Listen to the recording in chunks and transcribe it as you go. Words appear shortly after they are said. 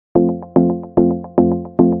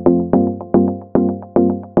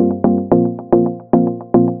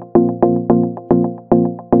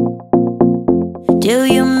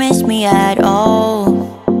me at all?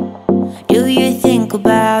 Do you think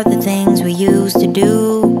about the things we used to do?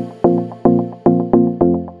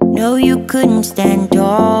 No, you couldn't stand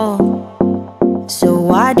tall. So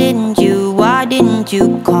why didn't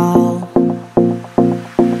you call?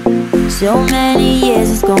 So many years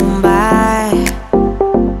has gone by,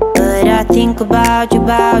 but I think about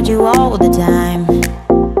you all the time.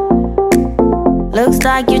 Looks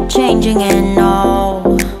like you're changing and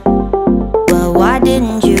all, but why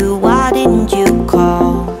didn't you